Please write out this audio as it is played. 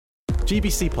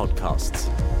GBC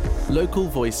Podcasts. Local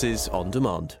voices on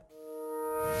demand.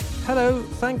 Hello,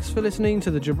 thanks for listening to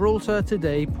the Gibraltar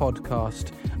Today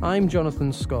podcast. I'm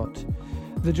Jonathan Scott.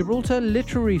 The Gibraltar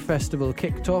Literary Festival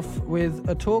kicked off with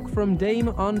a talk from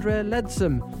Dame Andrea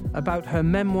Leadsom about her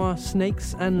memoir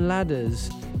Snakes and Ladders.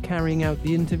 Carrying out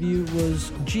the interview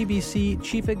was GBC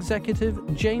Chief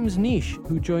Executive James Niche,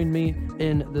 who joined me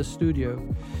in the studio.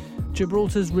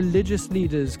 Gibraltar's religious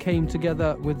leaders came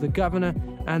together with the Governor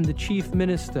and the Chief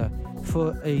Minister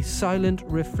for a silent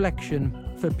reflection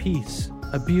for peace,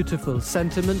 a beautiful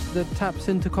sentiment that taps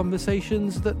into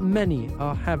conversations that many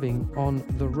are having on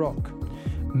the Rock.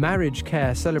 Marriage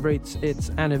Care celebrates its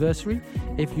anniversary.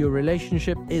 If your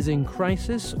relationship is in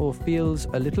crisis or feels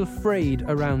a little frayed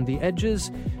around the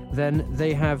edges, then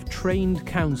they have trained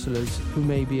counsellors who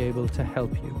may be able to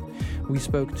help you. We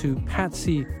spoke to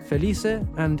Patsy, Felices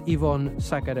and Yvonne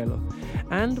Sacarello.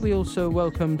 And we also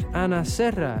welcomed Ana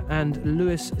Serra and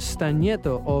Luis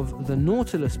Stagnetto of the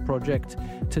Nautilus Project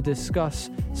to discuss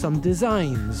some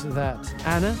designs that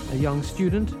Ana, a young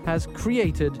student, has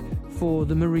created for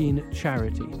the marine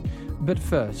charity. But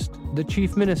first, the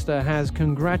Chief Minister has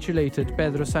congratulated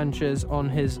Pedro Sánchez on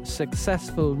his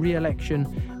successful re-election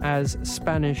as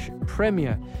Spanish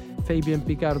Premier. Fabian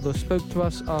Picardo spoke to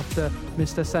us after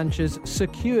Mr. Sánchez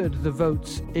secured the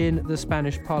votes in the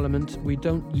Spanish Parliament. We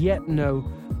don't yet know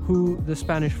who the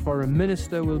Spanish Foreign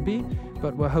Minister will be,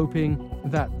 but we're hoping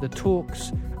that the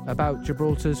talks about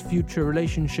Gibraltar's future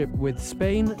relationship with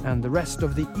Spain and the rest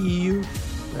of the EU,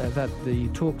 that the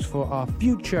talks for our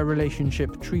future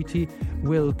relationship treaty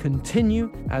will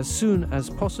continue as soon as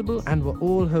possible, and we're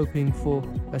all hoping for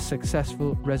a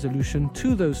successful resolution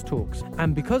to those talks.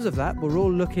 And because of that, we're all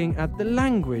looking at the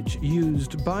language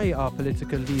used by our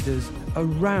political leaders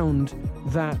around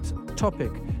that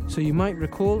topic. So you might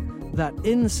recall that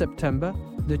in September,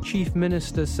 the Chief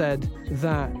Minister said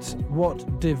that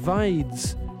what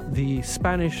divides the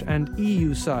Spanish and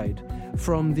EU side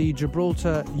from the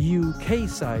Gibraltar UK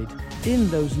side in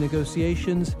those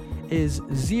negotiations is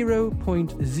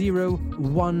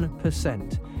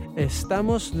 0.01%.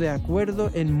 Estamos de acuerdo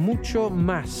en mucho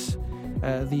más,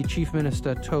 the Chief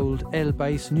Minister told El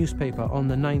País newspaper on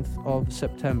the 9th of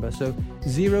September. So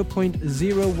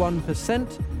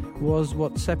 0.01% was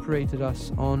what separated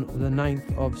us on the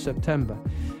 9th of September.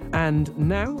 And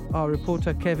now our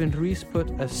reporter Kevin Ruiz put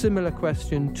a similar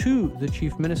question to the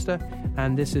Chief Minister,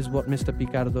 and this is what Mr.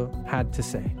 Picardo had to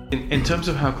say. In terms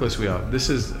of how close we are, this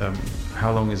is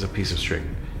how long is a piece of string.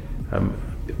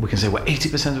 We can say we're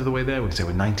 80% of the way there, we can say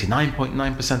we're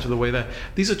 99.9% of the way there.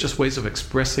 These are just ways of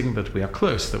expressing that we are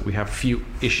close, that we have few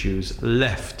issues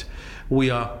left. We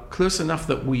are close enough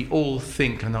that we all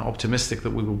think and are optimistic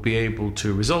that we will be able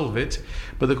to resolve it,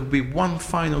 but there could be one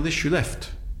final issue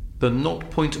left, the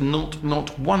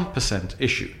 0.001%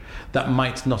 issue that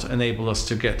might not enable us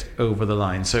to get over the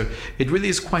line. So it really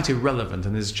is quite irrelevant,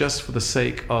 and it's just for the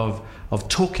sake of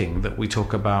talking that we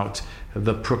talk about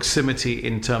the proximity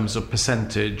in terms of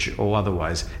percentage or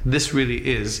otherwise. This really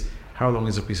is how long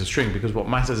is a piece of string, because what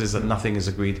matters is that nothing is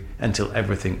agreed until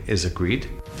everything is agreed.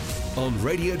 On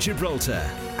Radio Gibraltar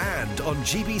and on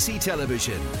GBC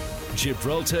Television,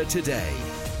 Gibraltar Today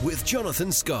with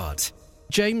Jonathan Scott.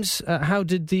 James, how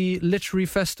did the literary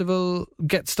festival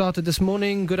get started this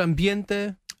morning? Good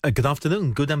ambiente? Good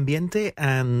afternoon. Good ambiente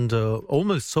and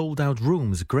almost sold out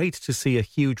rooms. Great to see a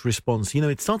huge response. You know,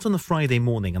 it starts on a Friday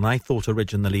morning, and I thought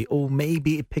originally,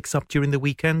 maybe it picks up during the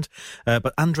weekend.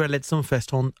 But Andrea Leadsom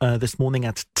Fest on this morning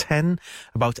at 10.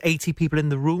 About 80 people in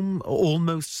the room,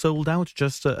 almost sold out.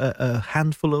 Just a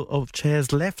handful of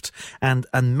chairs left, and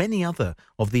many other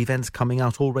of the events coming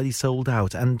out already sold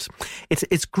out. And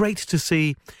it's great to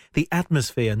see the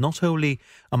atmosphere, not only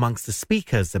amongst the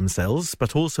speakers themselves,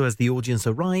 but also as the audience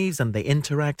arrives and they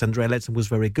interact. Andrea Leadsom was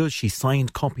very good. She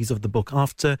signed copies of the book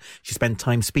after. She spent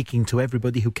time speaking to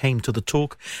everybody who came to the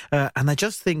talk. And I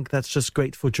just think that's just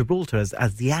great for Gibraltar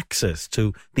as the access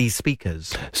to these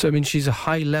speakers. So, I mean, she's a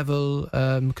high-level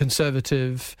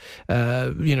conservative.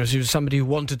 She was somebody who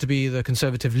wanted to be the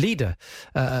Conservative leader.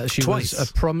 She Twice.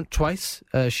 was twice.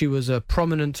 She was a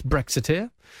prominent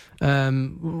Brexiteer.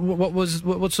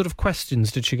 What sort of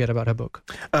questions did she get about her book?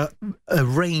 A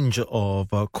range of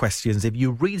questions. If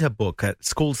you read her book,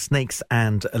 it's called Snakes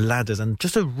and Ladders, and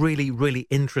just a really, really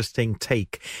interesting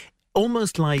take.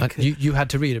 almost like... You had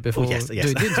to read it before yes.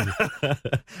 doing the interview.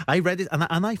 I read it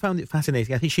and I found it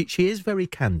fascinating. I think she is very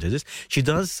candid. She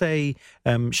does say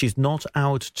she's not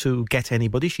out to get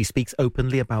anybody. She speaks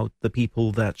openly about the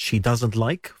people that she doesn't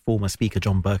like. Former Speaker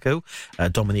John Bercow,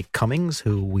 Dominic Cummings,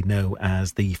 who we know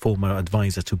as the former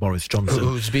advisor to Boris Johnson.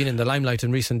 Who's been in the limelight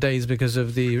in recent days because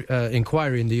of the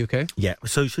inquiry in the UK. Yeah,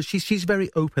 so she's very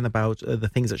open about the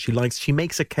things that she likes. She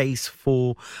makes a case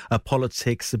for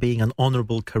politics being an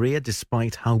honourable career,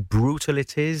 despite how brutal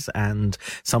it is, and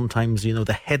sometimes,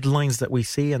 the headlines that we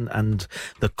see and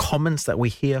the comments that we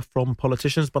hear from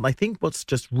politicians. But I think what's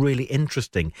just really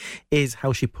interesting is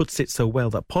how she puts it so well,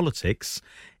 that politics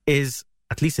is,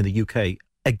 at least in the UK,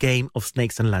 a game of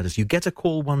snakes and ladders. You get a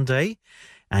call one day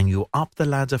and you're up the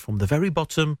ladder from the very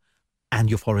bottom and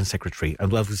your foreign secretary.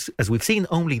 And as we've seen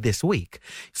only this week,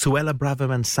 Suella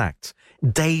Braverman sacked,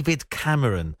 David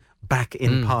Cameron back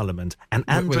in Parliament, and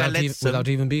Andrea Leadsom... Without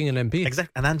even being an MP.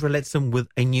 Exactly, and Andrea Leadsom with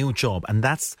a new job. And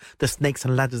that's the snakes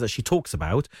and ladders that she talks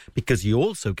about, because you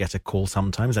also get a call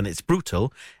sometimes, and it's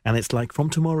brutal, and it's like, from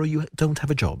tomorrow you don't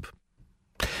have a job.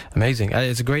 Amazing.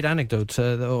 It's a great anecdote,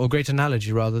 or great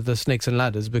analogy rather, the snakes and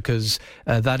ladders, because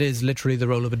that is literally the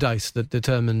roll of a dice that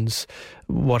determines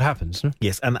what happens. No?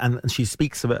 Yes, and she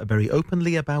speaks very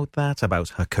openly about that, about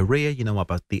her career,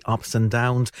 about the ups and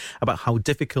downs, about how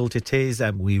difficult it is.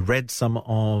 And we read some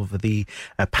of the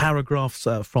paragraphs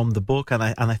from the book, and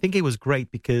I think it was great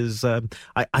because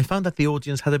I found that the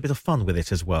audience had a bit of fun with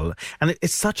it as well. And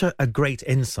it's such a great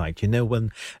insight,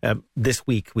 when this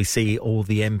week we see all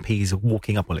the MPs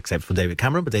walking up, well, except for David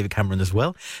Cameron, but David Cameron as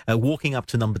well, walking up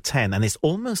to number 10. And it's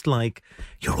almost like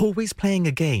you're always playing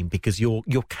a game, because you're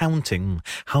counting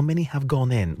how many have gone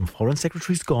in. Foreign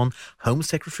Secretary's gone, Home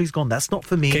Secretary's gone. That's not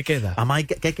for me. Am I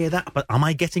but am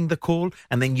I getting the call?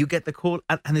 And then you get the call.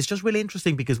 And it's just really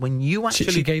interesting, because when you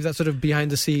actually... She gave that sort of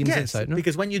behind-the-scenes insight, no?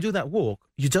 Because when you do that walk,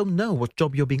 you don't know what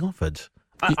job you're being offered.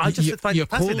 I just find you're it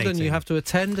fascinating. called and you have to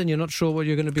attend, and you're not sure what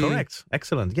you're going to be... Correct.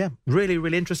 Excellent. Yeah. Really,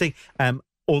 really interesting.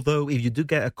 Although if you do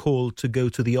get a call to go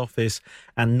to the office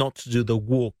and not to do the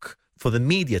walk for the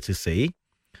media to see,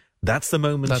 that's the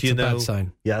moment that's a bad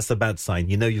sign. Yeah, that's a bad sign.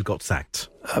 You got sacked.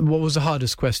 What was the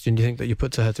hardest question, do you think, that you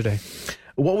put to her today?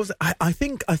 What was I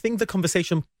think the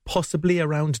conversation possibly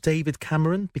around David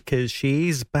Cameron, because she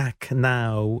is back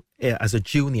now as a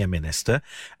junior minister,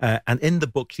 and in the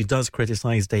book she does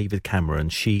criticise David Cameron.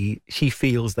 She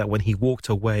feels that when he walked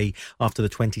away after the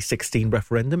 2016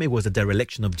 referendum, it was a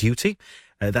dereliction of duty.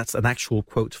 That's an actual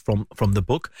quote from the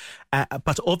book.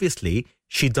 But obviously,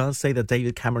 she does say that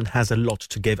David Cameron has a lot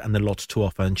to give and a lot to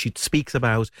offer. And she speaks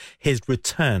about his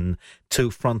return to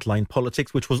frontline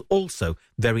politics, which was also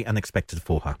very unexpected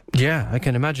for her. Yeah, I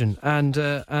can imagine. And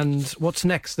what's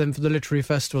next then for the Literary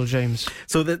Festival, James?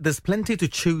 So there's plenty to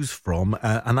choose from.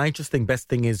 And I just think best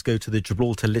thing is go to the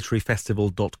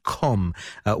GibraltarLiteraryFestival.com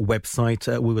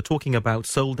website. We were talking about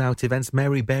sold-out events.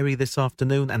 Mary Berry this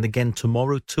afternoon, and again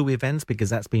tomorrow, 2 events, because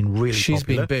that's been really She's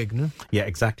popular. been big, no? Yeah,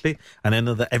 exactly. And I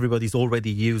know that everybody's already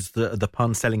used the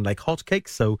pun selling like hotcakes,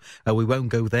 so we won't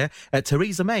go there.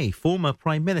 Theresa May, former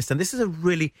Prime Minister, and this is a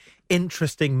really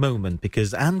interesting moment,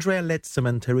 because Andrea Leadsom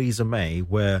and Theresa May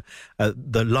were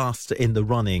the last in the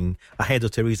running ahead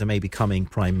of Theresa May becoming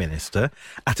Prime Minister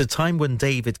at a time when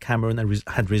David Cameron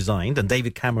had resigned, and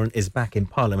David Cameron is back in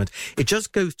Parliament. It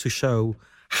just goes to show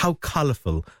how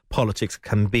colourful politics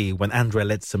can be when Andrea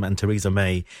Leadsom and Theresa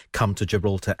May come to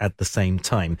Gibraltar at the same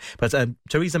time. But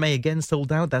Theresa May again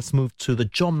sold out. That's moved to the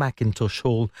John Mackintosh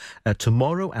Hall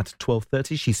tomorrow at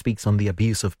 12:30. She speaks on the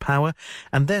abuse of power.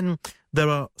 And then there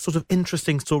are sort of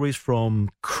interesting stories from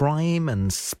crime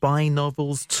and spy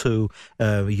novels to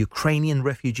Ukrainian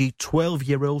refugee,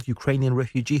 12-year-old Ukrainian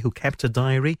refugee who kept a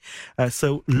diary.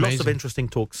 So lots of interesting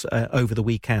talks over the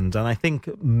weekend. And I think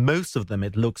most of them,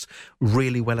 it looks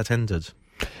really well attended.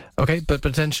 Okay, but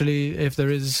potentially if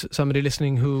there is somebody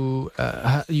listening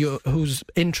whose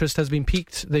interest has been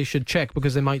piqued, they should check,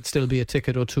 because there might still be a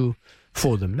ticket or two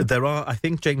for them. There are, I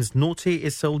think James Naughty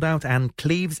is sold out, and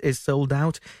Cleves is sold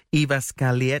out. Eva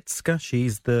Skalietska,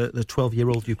 she's the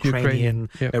 12-year-old Ukrainian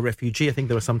refugee. I think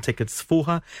there are some tickets for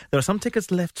her. There are some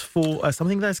tickets left for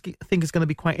something that I think is going to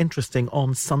be quite interesting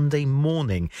on Sunday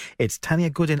morning. It's Tanya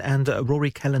Goodin and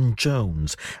Rory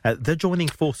Kellan-Jones. They're joining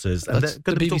forces. That's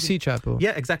the BBC chap? Or?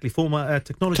 Yeah, exactly. Former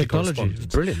technology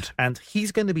correspondent. Brilliant. And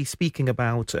he's going to be speaking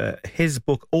about his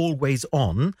book, Always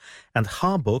On, and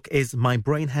her book is My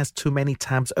Brain Has Too Many many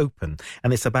tabs open,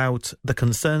 and it's about the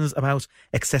concerns about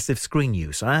excessive screen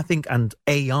use, and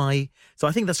AI. So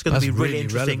I think that's going to be really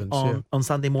interesting on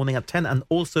Sunday morning at 10, and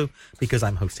also because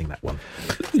I'm hosting that one.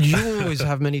 You always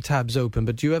have many tabs open,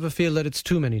 but do you ever feel that it's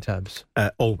too many tabs?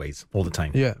 Always, all the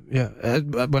time. Yeah.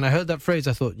 When I heard that phrase,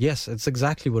 I thought, yes, it's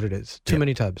exactly what it is. Too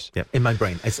many tabs. Yeah, in my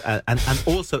brain. It's and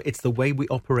also it's the way we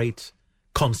operate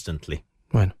constantly.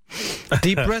 Bueno.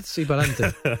 Deep breaths y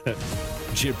pa'lante.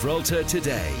 Gibraltar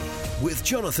Today with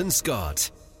Jonathan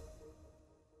Scott.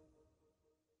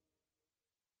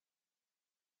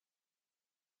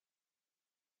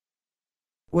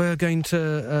 We're going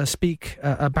to speak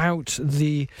about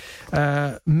the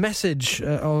message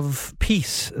of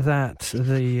peace that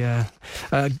the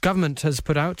government has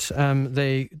put out.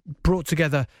 They brought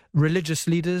together religious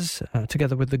leaders,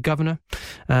 together with the governor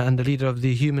and the leader of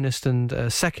the Humanist and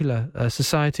Secular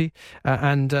Society,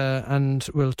 and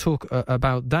we'll talk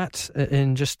about that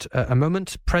in just a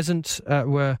moment. Present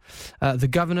were the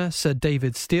governor, Sir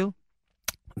David Steele,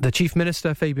 the Chief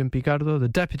Minister, Fabian Picardo, the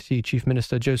Deputy Chief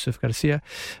Minister, Joseph Garcia,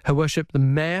 Her Worship, the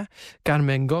Mayor,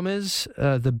 Carmen Gomez,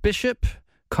 the Bishop,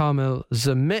 Carmel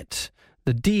Zamit,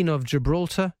 the Dean of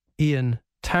Gibraltar, Ian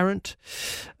Tarrant,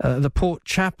 the Port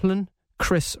Chaplain,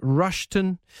 Chris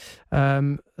Rushton.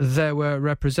 There were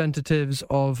representatives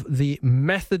of the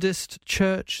Methodist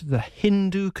Church, the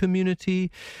Hindu community.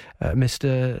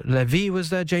 Mr. Levy was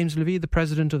there, James Levy, the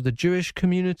president of the Jewish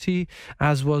community,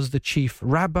 as was the chief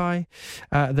rabbi.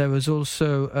 There was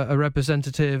also a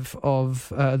representative of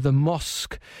the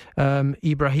mosque,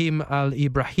 Ibrahim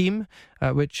al-Ibrahim,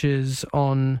 which is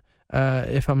on...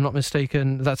 if I'm not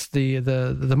mistaken, that's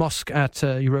the mosque at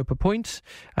Europa Point,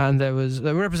 and there were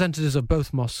representatives of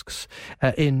both mosques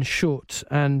in short,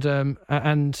 and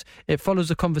it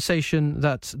follows a conversation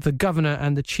that the governor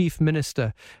and the chief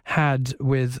minister had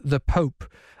with the Pope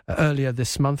earlier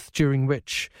this month, during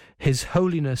which His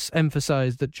Holiness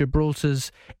emphasised that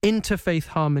Gibraltar's interfaith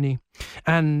harmony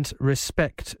and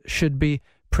respect should be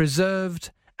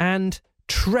preserved and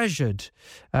treasured.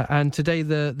 And today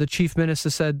the Chief Minister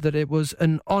said that it was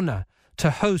an honour to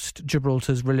host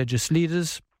Gibraltar's religious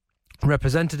leaders,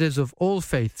 representatives of all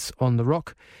faiths on the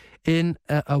rock, in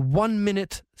a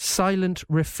 1-minute silent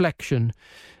reflection.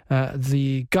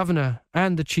 The Governor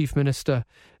and the Chief Minister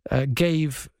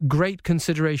gave great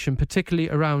consideration, particularly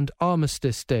around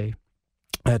Armistice Day,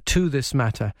 to this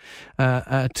matter,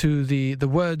 to the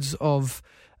words of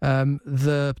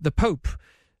the Pope,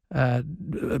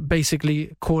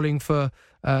 basically calling for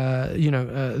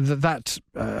that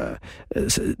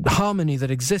harmony that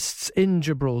exists in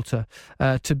Gibraltar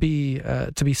to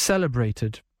be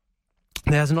celebrated.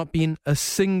 There has not been a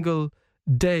single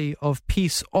day of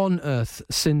peace on earth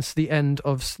since the end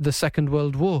of the Second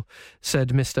World War, said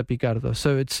Mr. Picardo.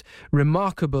 So it's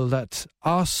remarkable that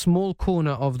our small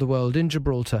corner of the world in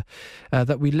Gibraltar,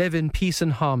 that we live in peace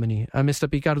and harmony. Mr.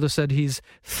 Picardo said he's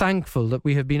thankful that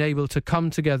we have been able to come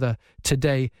together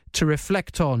today to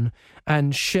reflect on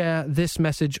and share this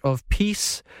message of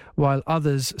peace while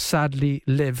others sadly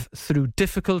live through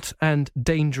difficult and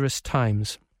dangerous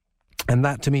times. And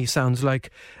that to me sounds like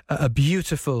a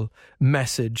beautiful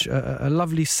message, a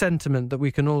lovely sentiment that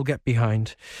we can all get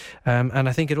behind. And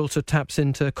I think it also taps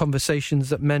into conversations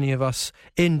that many of us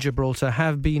in Gibraltar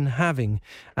have been having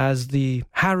as the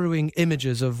harrowing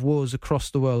images of wars across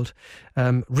the world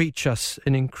reach us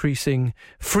in increasing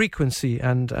frequency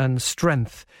and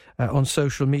strength on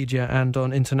social media and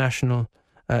on international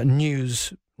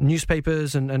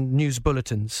newspapers and news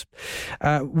bulletins.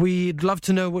 We'd love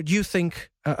to know what you think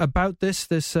about this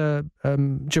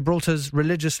Gibraltar's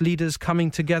religious leaders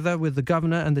coming together with the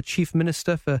governor and the chief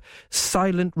minister for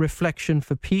silent reflection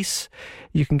for peace.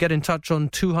 You can get in touch on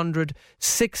 200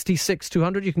 66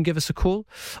 200. You can give us a call,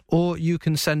 or you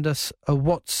can send us a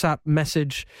WhatsApp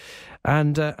message.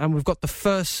 And we've got the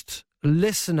first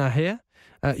listener here.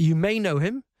 You may know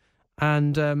him,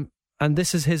 and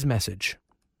this is his message.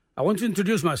 I want to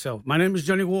introduce myself. My name is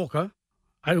Johnny Walker.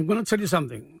 I'm going to tell you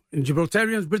something.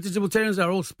 Gibraltarians, British Gibraltarians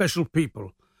are all special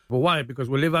people. But why? Because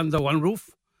we live under one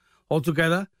roof, all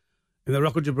together, in the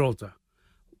Rock of Gibraltar.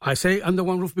 I say under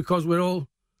one roof because we're all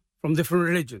from different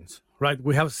religions, right?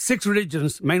 We have 6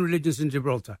 religions, main religions in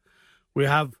Gibraltar. We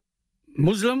have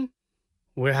Muslim,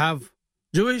 we have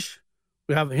Jewish,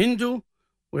 we have Hindu,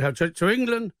 we have Church of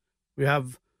England, we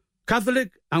have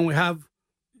Catholic, and we have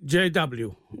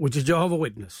JW, which is Jehovah's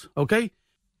Witness, okay?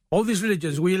 All these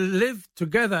religions, we live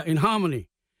together in harmony.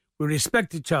 We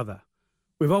respect each other.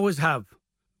 We've always have.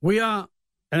 We are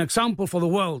an example for the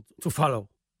world to follow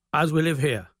as we live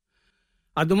here.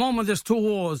 At the moment, there's 2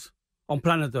 wars on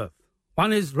planet Earth.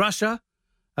 One is Russia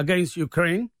against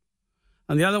Ukraine,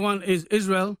 and the other one is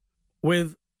Israel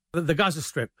with the Gaza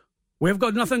Strip. We have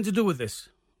got nothing to do with this,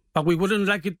 but we wouldn't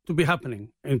like it to be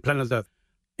happening in planet Earth.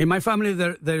 In my family,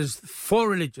 there's 4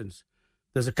 religions.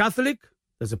 There's a Catholic,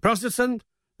 there's a Protestant,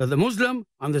 there's a Muslim,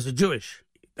 and there's a Jewish.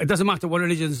 It doesn't matter what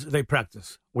religions they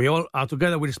practice. We all are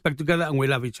together, we respect together, and we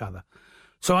love each other.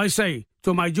 So I say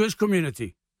to my Jewish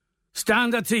community,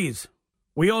 stand at ease.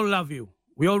 We all love you.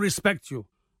 We all respect you.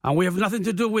 And we have nothing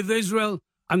to do with Israel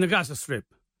and the Gaza Strip.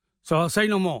 So I'll say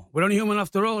no more. We're only human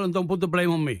after all, and don't put the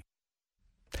blame on me.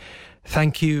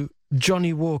 Thank you,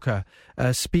 Johnny Walker,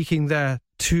 speaking there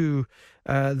to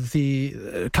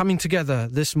the coming together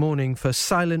this morning for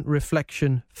silent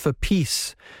reflection for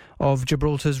peace of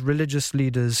Gibraltar's religious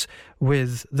leaders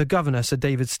with the Governor, Sir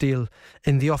David Steele,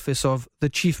 in the office of the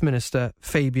Chief Minister,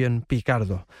 Fabian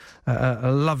Picardo. A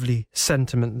lovely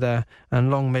sentiment there, and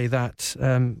long may that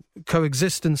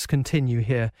coexistence continue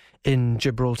here in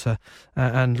Gibraltar,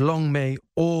 and long may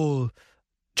all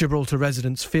Gibraltar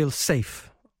residents feel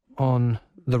safe on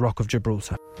the Rock of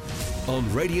Gibraltar.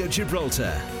 On Radio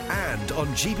Gibraltar and on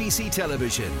GBC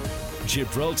Television,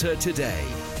 Gibraltar Today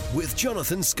with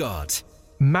Jonathan Scott.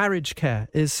 Marriage Care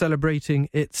is celebrating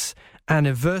its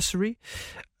anniversary.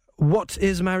 What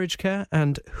is Marriage Care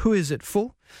and who is it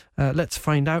for? Let's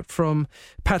find out from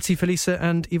Patsy, Felices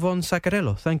and Yvonne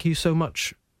Sacarello. Thank you so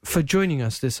much for joining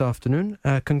us this afternoon.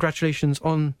 Congratulations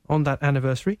on that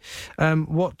anniversary.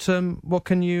 What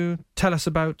can you tell us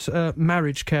about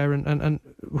Marriage Care and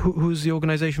who's the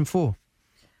organisation for?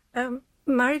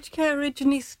 Marriage Care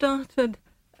originally started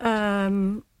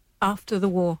after the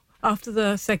war. After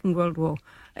the Second World War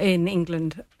in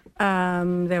England,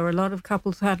 there were a lot of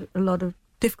couples who had a lot of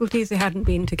difficulties. They hadn't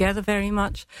been together very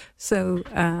much, so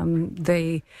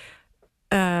there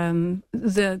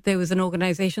was an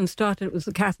organisation started. It was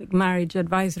the Catholic Marriage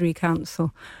Advisory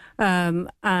Council, and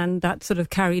that sort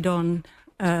of carried on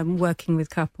working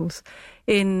with couples.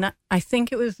 In, I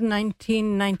think it was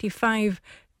 1995,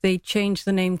 they changed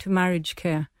the name to Marriage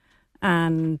Care,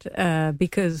 and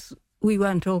because we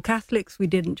weren't all Catholics. We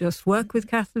didn't just work with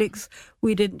Catholics.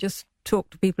 We didn't just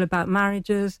talk to people about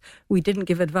marriages. We didn't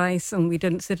give advice, and we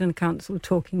didn't sit in a council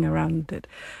talking around it.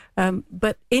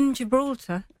 But in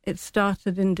Gibraltar, it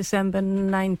started in December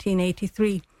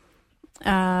 1983.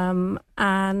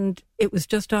 And it was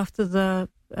just after the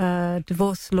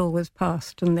divorce law was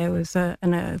passed, and there was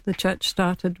the church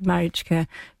started Marriage Care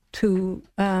to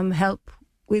help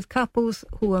with couples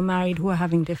who were married who were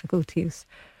having difficulties.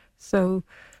 So...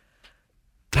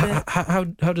 How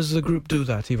does the group do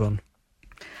that, Yvonne?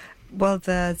 Well,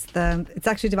 it's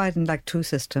actually divided in like 2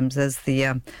 systems. There's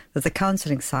the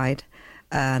counselling side,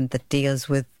 that deals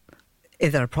with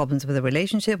if there are problems with a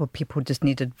relationship or people who just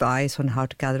need advice on how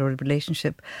to gather a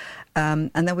relationship. And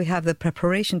then we have the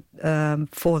preparation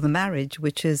for the marriage,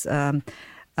 which is a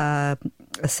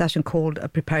session called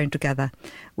Preparing Together,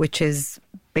 which is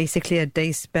basically a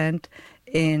day spent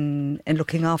in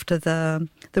looking after the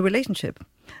relationship.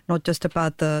 Not just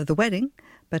about the wedding,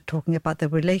 but talking about the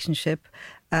relationship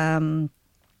and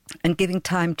giving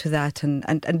time to that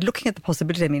and looking at the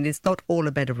possibility. I mean, it's not all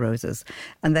a bed of roses,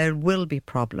 and there will be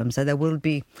problems, and there will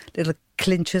be little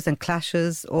clinches and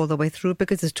clashes all the way through,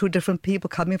 because there's 2 different people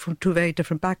coming from 2 very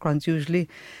different backgrounds usually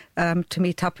to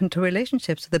meet up into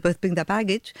relationships. So they both bring their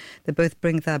baggage, they both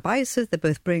bring their biases, they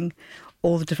both bring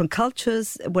all the different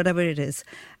cultures, whatever it is.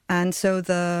 And so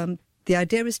the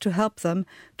idea is to help them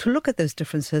to look at those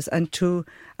differences and to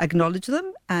acknowledge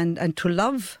them and to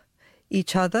love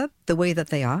each other the way that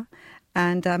they are,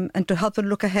 and to help them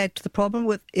look ahead to the problem.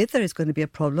 If there is going to be a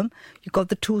problem, you've got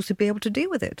the tools to be able to deal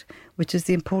with it, which is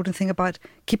the important thing about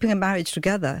keeping a marriage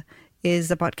together,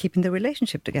 is about keeping the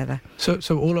relationship together. So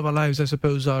all of our lives, I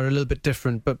suppose, are a little bit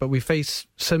different, but we face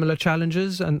similar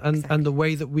challenges, and the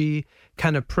way that we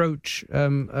can approach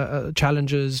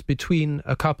challenges between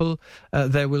a couple,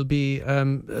 there will be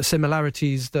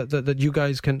similarities that you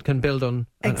guys can build on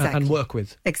and work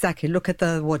with. Exactly. Look at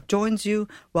what joins you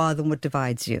rather than what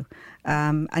divides you.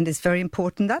 And it's very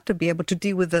important that to be able to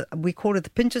deal with we call it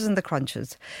the pinches and the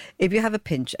crunches. If you have a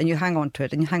pinch and you hang on to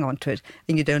it and you hang on to it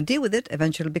and you don't deal with it,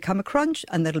 eventually it'll become a crunch,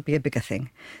 and that'll be a bigger thing.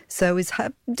 So it's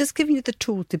just giving you the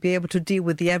tool to be able to deal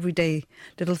with the everyday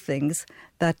little things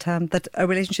that a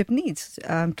relationship needs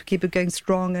to keep it going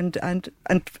strong and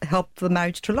help the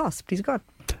marriage to last, please God.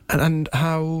 And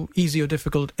how easy or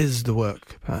difficult is the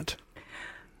work, Pat?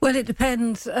 Well, it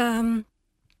depends.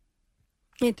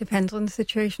 It depends on the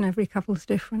situation. Every couple's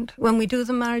different. When we do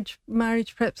the marriage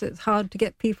preps, it's hard to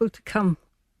get people to come.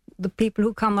 The people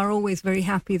who come are always very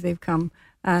happy they've come,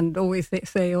 and always they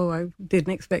say, "Oh, I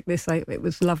didn't expect this. It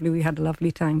was lovely. We had a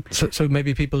lovely time." So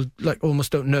maybe people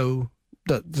almost don't know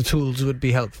the tools would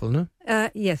be helpful, no?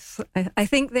 Yes, I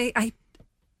think they.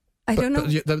 I don't know.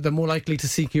 But they're more likely to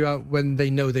seek you out when they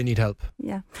know they need help.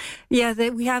 Yeah.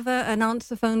 We have an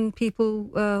answer phone. People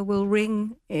will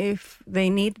ring if they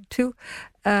need to,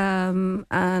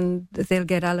 and they'll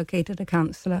get allocated a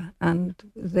counsellor, and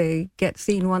they get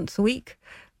seen once a week.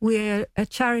 We're a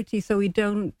charity, so we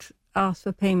don't ask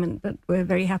for payment, but we're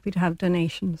very happy to have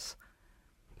donations.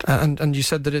 And you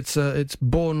said that it's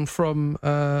born from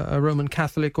a Roman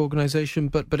Catholic organisation,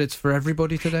 but it's for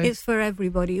everybody today? It's for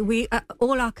everybody. We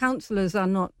all our counsellors are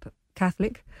not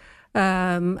Catholic,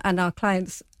 and our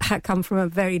clients come from a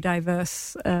very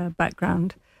diverse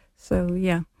background. So,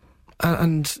 yeah.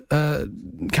 And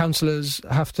counsellors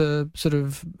have to sort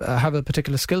of have a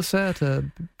particular skill set,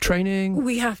 training?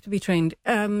 We have to be trained.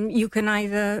 You can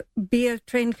either be a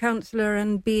trained counsellor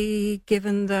and be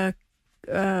given the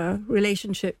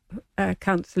relationship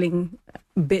counselling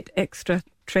bit extra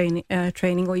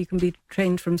training, or you can be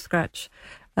trained from scratch.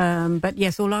 But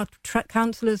yes, all our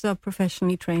counsellors are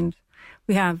professionally trained.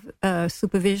 We have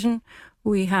supervision.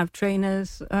 We have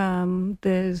trainers.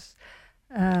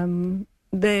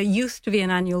 There used to be an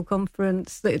annual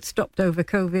conference. It stopped over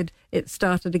COVID. It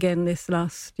started again this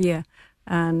last year.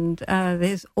 And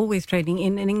there's always training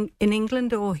in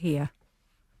England or here.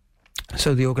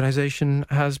 So the organisation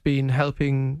has been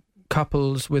helping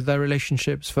couples with their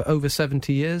relationships for over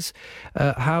 70 years.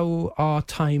 How are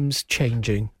times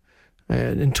changing?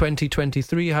 In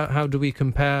 2023, how do we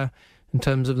compare in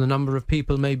terms of the number of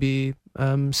people maybe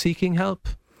seeking help?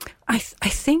 I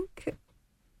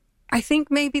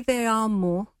think maybe there are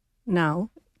more now.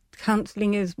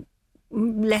 Counselling is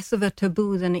less of a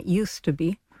taboo than it used to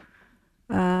be.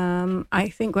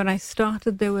 I think when I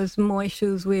started, there was more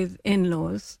issues with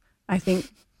in-laws, I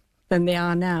think, than there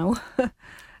are now.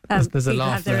 There's a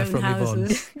laugh there from Yvonne.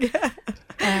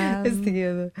 It's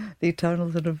the eternal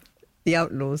sort of the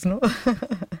outlaws, no?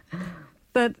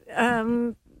 But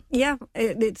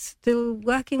it's still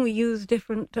working. We use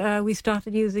different. We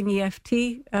started using EFT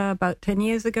about 10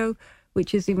 years ago,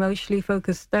 which is emotionally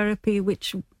focused therapy,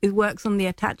 which it works on the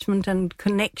attachment and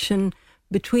connection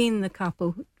between the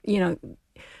couple. You know,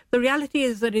 the reality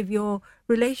is that if your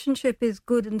relationship is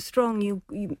good and strong,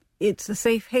 it's a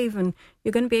safe haven.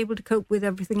 You're going to be able to cope with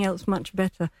everything else much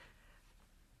better.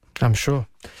 I'm sure.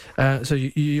 So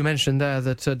you mentioned there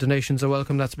that donations are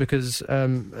welcome. That's because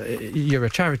you're a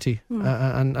charity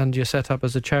and you're set up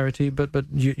as a charity, but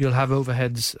you'll have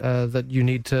overheads that you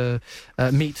need to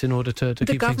meet in order to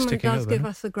keep things ticking over. The government does give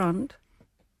us a grant,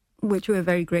 which we're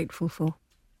very grateful for.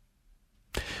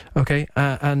 Okay,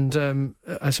 and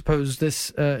I suppose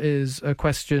this is a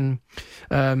question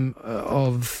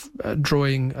of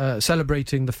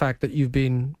celebrating the fact that you've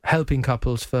been helping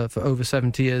couples for over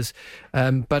 70 years,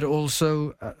 but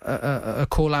also a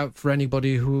call out for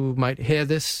anybody who might hear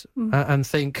this and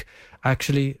think,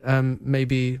 actually,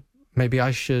 maybe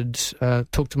I should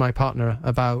talk to my partner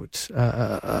about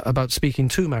speaking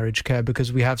to marriage care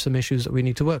because we have some issues that we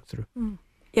need to work through.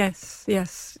 Yes. Yeah,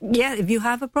 if you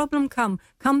have a problem, come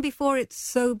before it's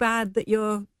so bad that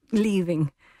you're leaving.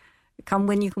 Come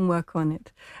when you can work on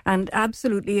it. And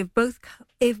absolutely, if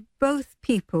both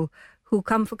people who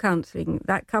come for counselling,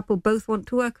 that couple both want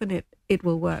to work on it, it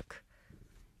will work.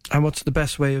 And what's the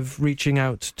best way of reaching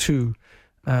out to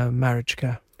marriage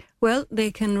care? Well,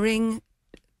 they can ring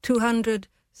 200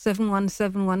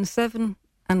 71717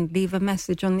 and leave a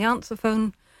message on the answer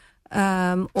phone,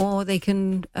 or they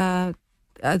can...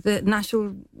 the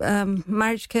National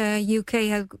Marriage Care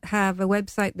UK have a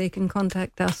website. They can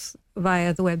contact us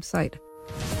via the website.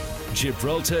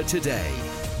 Gibraltar Today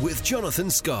with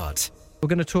Jonathan Scott. We're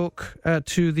going to talk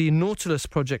to the Nautilus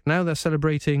project now. They're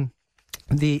celebrating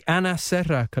the Anna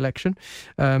Serra collection.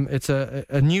 It's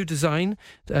a new design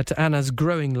to Anna's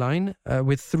growing line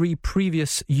with 3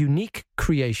 previous unique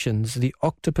creations. The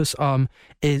octopus arm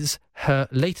is her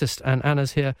latest, and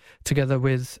Anna's here together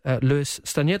with Luis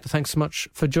Stagnetto. Thanks so much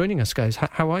for joining us, guys.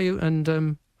 How are you,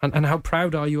 and how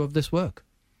proud are you of this work?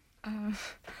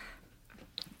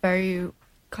 Very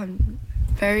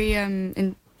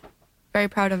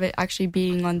proud of it actually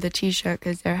being on the t-shirt,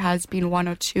 because there has been 1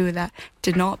 or 2 that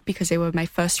did not because they were my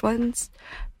first ones.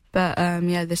 But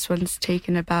this one's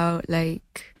taken about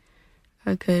like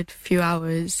a good few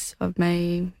hours of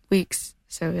my weeks.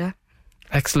 So yeah.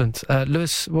 Excellent.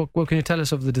 Luis, what can you tell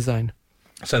us of the design?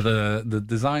 So the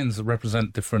designs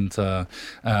represent different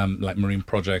like marine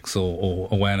projects or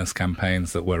awareness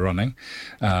campaigns that we're running.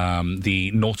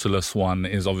 The Nautilus one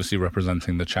is obviously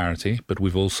representing the charity, but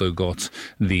we've also got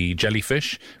the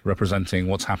jellyfish representing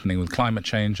what's happening with climate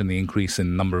change and the increase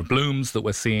in number of blooms that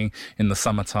we're seeing in the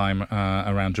summertime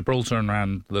around Gibraltar and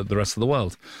around the rest of the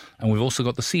world. And we've also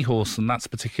got the seahorse, and that's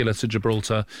particular to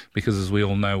Gibraltar because, as we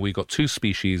all know, we've got 2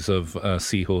 species of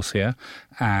seahorse here,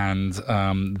 and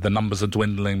the numbers are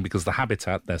dwindling because the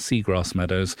habitat, their seagrass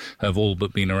meadows, have all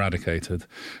but been eradicated.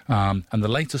 And the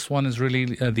latest one is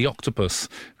really the octopus,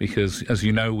 because, as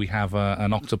you know, we have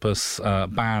an octopus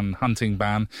hunting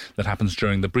ban that happens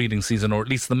during the breeding season, or at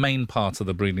least the main part of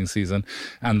the breeding season,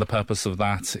 and the purpose of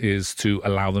that is to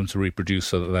allow them to reproduce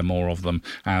so that there are more of them,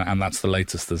 and that's the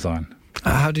latest design.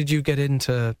 How did you get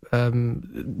into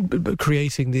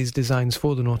creating these designs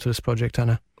for the Nautilus project,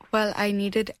 Anna? Well, I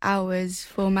needed hours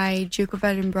for my Duke of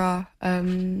Edinburgh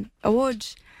award.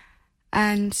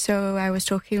 And so I was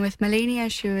talking with Melania.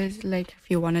 She was like, if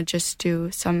you want to just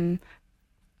do some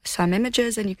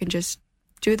images and you can just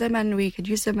do them and we could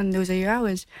use them and those are your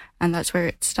hours. And that's where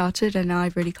it started, and now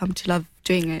I've really come to love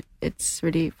doing it. It's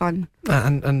really fun.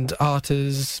 And art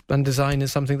and design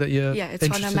is something that you're it's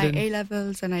one of my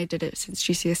A-levels, and I did it since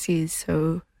GCSEs,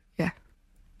 so yeah.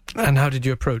 And how did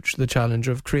you approach the challenge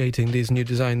of creating these new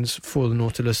designs for the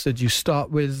Nautilus? Did you start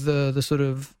with the sort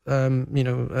of,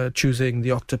 choosing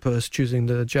the octopus, choosing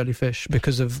the jellyfish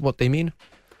because of what they mean?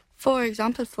 For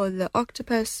example, for the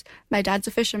octopus, my dad's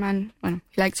a fisherman. Well,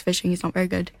 he likes fishing, he's not very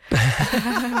good.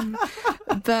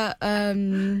 But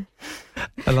I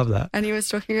love that. And he was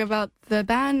talking about the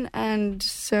ban, and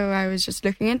so I was just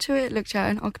looking into it, looked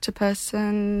at an octopus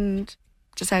and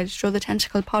decided to draw the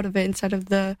tentacle part of it instead of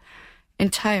the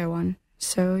entire one.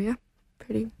 So yeah,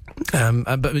 pretty.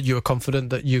 But you were confident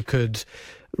that you could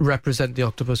represent the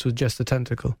octopus with just the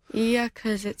tentacle? Yeah,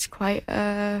 because it's quite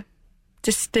a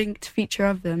distinct feature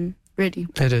of them, really.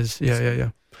 It is,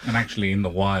 yeah. And actually, in the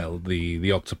wild,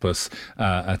 the octopus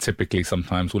typically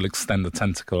sometimes will extend the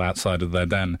tentacle outside of their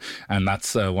den, and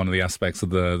that's one of the aspects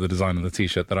of the design of the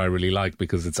T-shirt that I really like,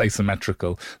 because it's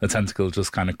asymmetrical. The tentacle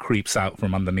just kind of creeps out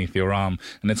from underneath your arm,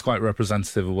 and it's quite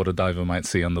representative of what a diver might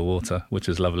see underwater, which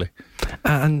is lovely.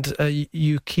 And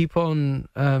you keep on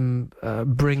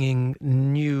bringing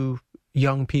new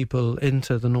young people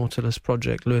into the Nautilus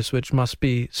project, Lewis, which must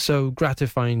be so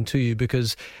gratifying to you,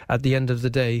 because at the end of the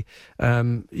day,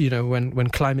 when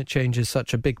climate change is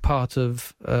such a big part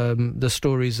of the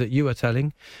stories that you are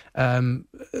telling,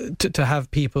 to have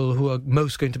people who are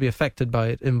most going to be affected by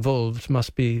it involved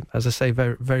must be, as I say,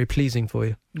 very, very pleasing for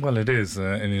you. Well, it is,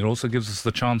 and it also gives us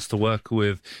the chance to work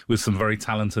with some very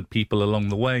talented people along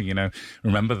the way.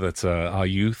 Remember that our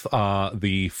youth are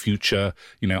the future,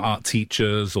 art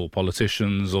teachers or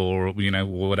politicians or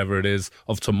whatever it is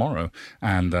of tomorrow.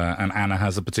 And Anna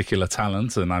has a particular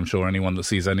talent, and I'm sure anyone that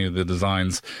sees any of the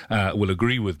designs will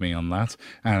agree with me on that.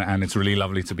 And it's really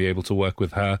lovely to be able to work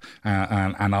with her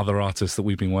and other artists that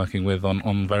we've been working with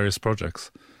on various projects.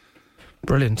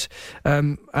 Brilliant.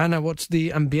 Anna, what's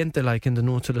the ambiente like in the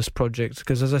Nautilus project?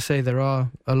 Because, as I say, there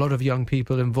are a lot of young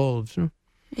people involved.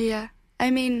 Yeah. I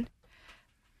mean,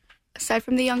 aside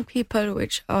from the young people,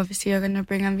 which obviously are going to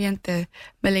bring ambiente,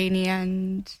 Melania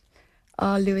and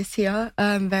Lewis here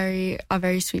are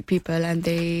very sweet people, and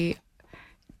they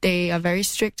are very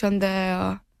strict on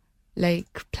their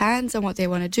plans and what they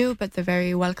want to do, but they're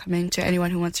very welcoming to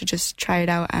anyone who wants to just try it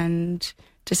out and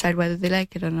decide whether they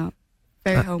like it or not.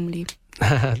 Very homely.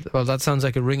 Well, that sounds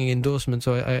like a ringing endorsement,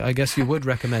 so I guess you would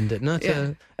recommend it, not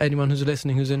to anyone who's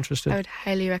listening who's interested. I would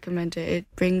highly recommend it.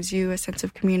 It brings you a sense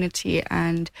of community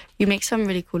and you make some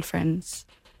really cool friends.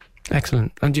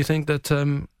 Excellent. And do you think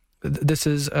that this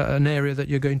is an area that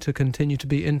you're going to continue to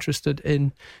be interested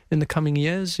in the coming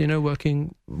years,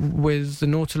 working with the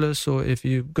Nautilus, or if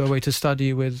you go away to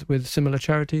study with similar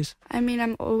charities? I mean,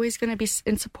 I'm always going to be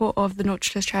in support of the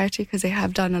Nautilus charity because they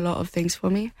have done a lot of things for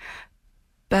me.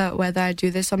 But whether I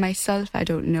do this on myself, I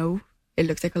don't know. It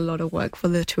looks like a lot of work for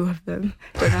the two of them.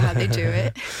 Don't know how they do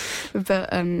it.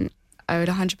 But I would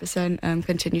 100%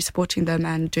 continue supporting them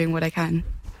and doing what I can.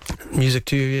 Music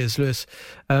to your ears, Lewis.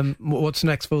 What's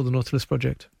next for the Nautilus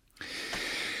project?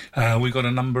 We've got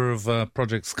a number of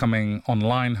projects coming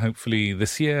online, hopefully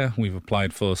this year. We've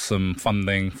applied for some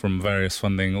funding from various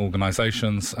funding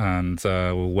organisations, and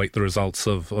we'll wait the results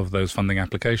of those funding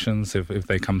applications. If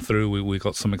they come through, we've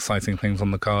got some exciting things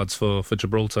on the cards for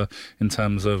Gibraltar in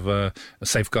terms of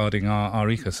safeguarding our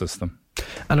ecosystem.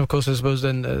 And of course, I suppose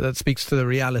then that speaks to the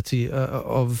reality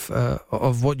of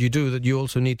what you do, that you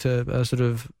also need to sort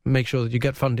of make sure that you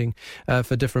get funding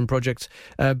for different projects.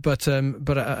 But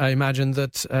I imagine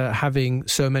that having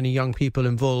so many young people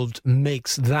involved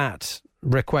makes that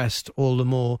request all the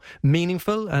more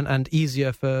meaningful and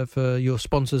easier for your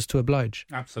sponsors to oblige.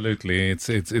 Absolutely,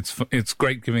 it's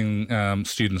great giving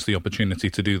students the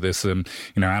opportunity to do this.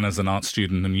 Anna's an art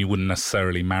student, and you wouldn't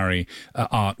necessarily marry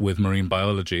art with marine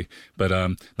biology, but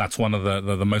that's one of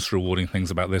the most rewarding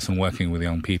things about this and working with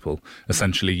young people.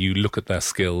 Essentially, you look at their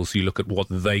skills, you look at what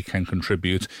they can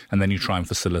contribute, and then you try and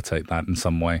facilitate that in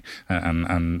some way.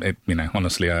 And it,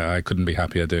 honestly, I couldn't be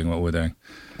happier doing what we're doing.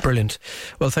 Brilliant.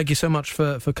 Well, thank you so much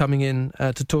for coming in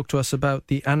to talk to us about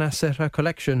the Serra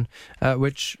collection,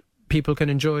 which people can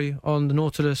enjoy on the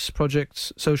Nautilus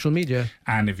Project's social media.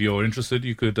 And if you're interested,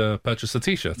 you could purchase a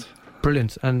T-shirt.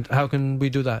 Brilliant. And how can we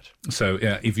do that? So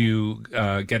if you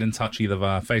get in touch either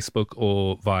via Facebook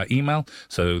or via email,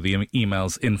 so the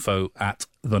email's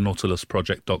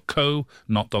info@thenautilusproject.co,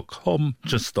 not .com,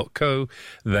 just .co,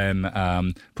 then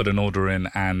put an order in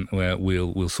and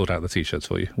we'll sort out the T-shirts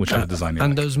for you, whichever design you like.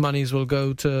 And those monies will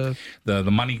go to... The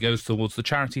money goes towards the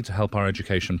charity to help our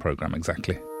education programme,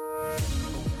 exactly.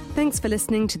 Thanks for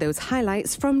listening to those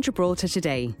highlights from Gibraltar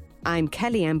Today. I'm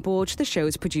Kelly M. Borge, the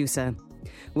show's producer.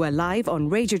 We're live on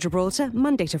Radio Gibraltar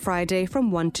Monday to Friday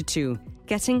from 1 to 2,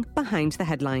 getting behind the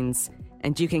headlines.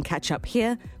 And you can catch up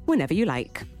here whenever you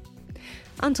like.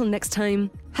 Until next time,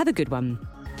 have a good one.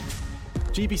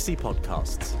 GBC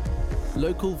Podcasts.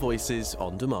 Local voices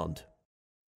on demand.